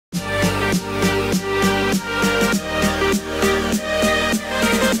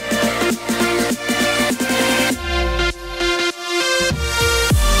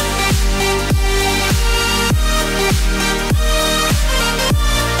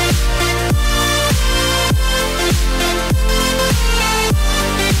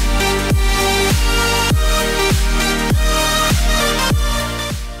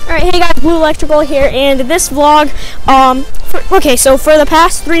Blue Electrical here, and this vlog, so for the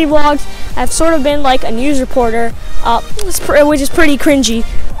past 3 vlogs, I've sort of been like a news reporter, which is pretty cringy,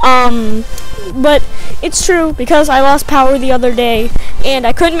 but it's true because I lost power the other day, and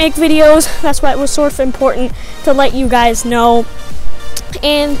I couldn't make videos. That's why it was sort of important to let you guys know.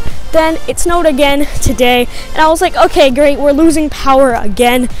 And then it snowed again today, and I was like, okay, great, we're losing power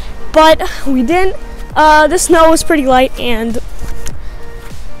again, but we didn't. The snow was pretty light, and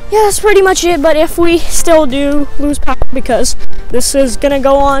yeah, that's pretty much it. But if we still do lose power, because this is gonna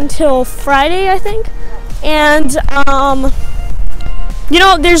go on till Friday, I think, and you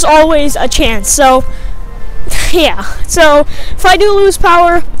know, there's always a chance. So yeah, so if I do lose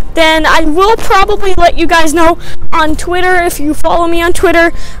power, then I will probably let you guys know on Twitter. If you follow me on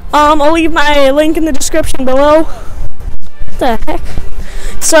Twitter, I'll leave my link in the description below. What the heck?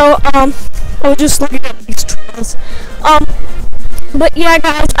 So I'll just look at these trails. But yeah,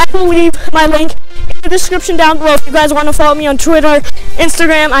 guys, I will leave my link in the description down below if you guys want to follow me on Twitter,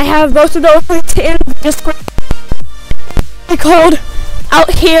 Instagram. I have both of those links in the description. Called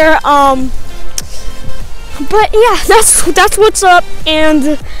out here. But yeah, that's what's up,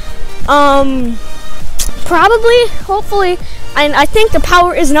 and probably, hopefully, and I think the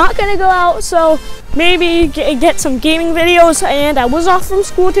power is not gonna go out, so maybe get some gaming videos. And I was off from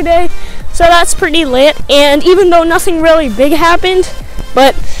school today, so that's pretty lit. And even though nothing really big happened,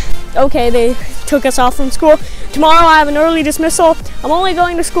 but okay, they took us off from school. Tomorrow I have an early dismissal. I'm only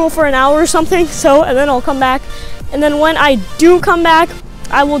going to school for an hour or something, so, and then I'll come back. And then when I do come back,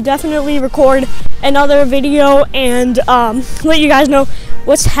 I will definitely record another video and let you guys know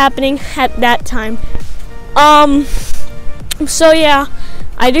what's happening at that time. So yeah,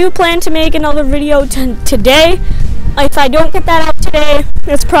 I do plan to make another video today. If I don't get that out today,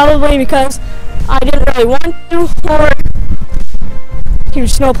 it's probably because I didn't really want to, or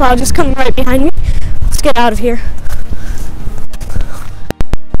huge snowplow just coming right behind me. Let's get out of here.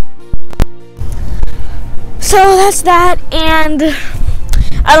 So that's that, and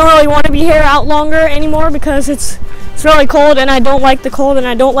I don't really want to be here out longer anymore because it's really cold, and I don't like the cold, and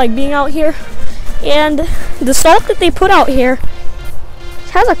I don't like being out here. And the salt that they put out here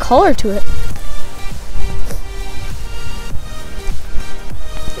has a color to it.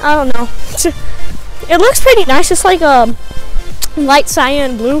 I don't know. It looks pretty nice. It's like a light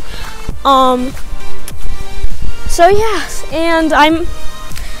cyan blue. So yeah, and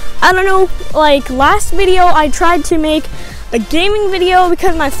I don't know, like last video I tried to make a gaming video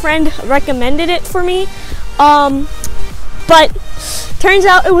because my friend recommended it for me, but turns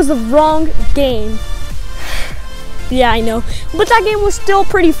out it was the wrong game. Yeah, I know, but that game was still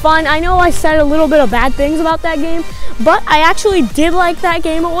pretty fun. I know I said a little bit of bad things about that game, but I actually did like that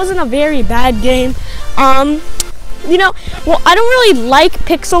game. It wasn't a very bad game. You know, well, I don't really like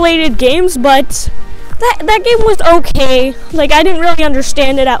pixelated games, but that game was okay. Like, I didn't really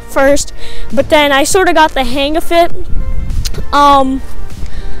understand it at first, but then I sort of got the hang of it.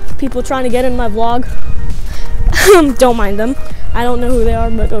 People trying to get in my vlog. Don't mind them. I don't know who they are,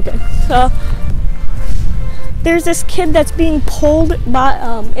 but okay. So there's this kid that's being pulled by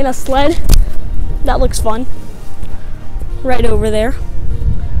in a sled. That looks fun. Right over there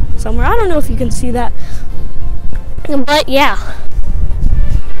somewhere. I don't know if you can see that, but yeah,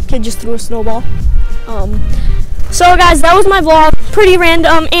 kid just threw a snowball. So guys, that was my vlog, pretty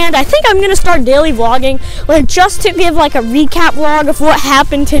random, and I think I'm gonna start daily vlogging, like just to give like a recap vlog of what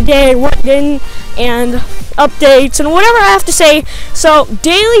happened today, what didn't, and updates and whatever I have to say. So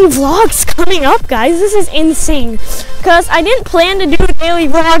daily vlogs coming up, guys. This is insane because I didn't plan to do daily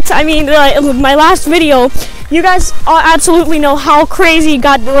vlogs. I mean, my last video, you guys absolutely know how crazy it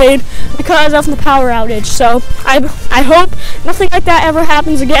got delayed because of the power outage. So I hope nothing like that ever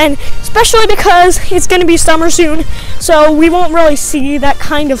happens again, especially because it's going to be summer soon, so we won't really see that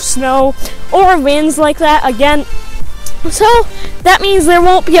kind of snow or winds like that again. So that means there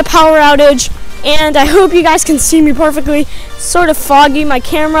won't be a power outage, and I hope you guys can see me perfectly. It's sort of foggy, my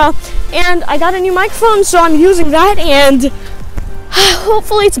camera, and I got a new microphone, so I'm using that, and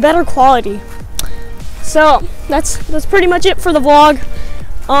hopefully it's better quality. So that's pretty much it for the vlog.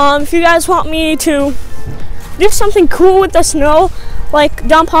 If you guys want me to do something cool with the snow, like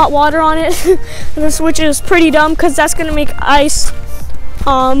dump hot water on it, which is pretty dumb because that's gonna make ice.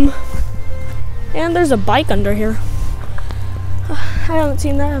 And there's a bike under here. I haven't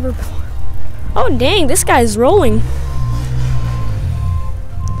seen that ever before. Oh dang, this guy's rolling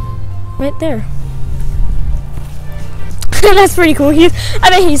right there. That's pretty cool. I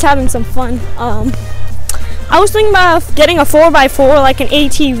bet he's having some fun. I was thinking about getting a 4x4, like an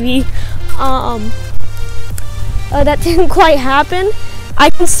ATV. That didn't quite happen I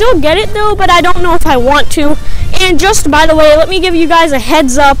can still get it though, but I don't know if I want to. And just by the way, let me give you guys a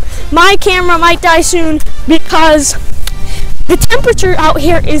heads up. My camera might die soon because the temperature out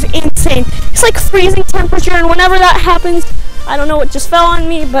here is insane. It's like freezing temperature, and whenever that happens, I don't know what just fell on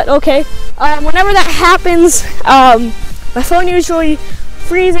me, but okay. Whenever that happens, my phone usually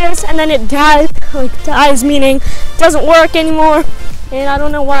freezes and then it dies. Like dies meaning it doesn't work anymore. And I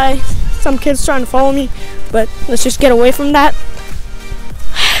don't know why some kid's trying to follow me, but let's just get away from that.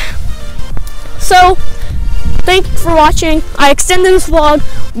 So, thank you for watching. I extended this vlog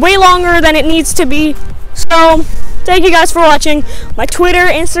way longer than it needs to be. So, thank you guys for watching. My Twitter,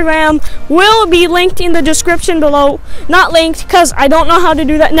 Instagram will be linked in the description below. Not linked because I don't know how to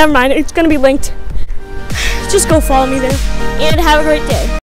do that. Never mind, it's going to be linked. Just go follow me there. And have a great day.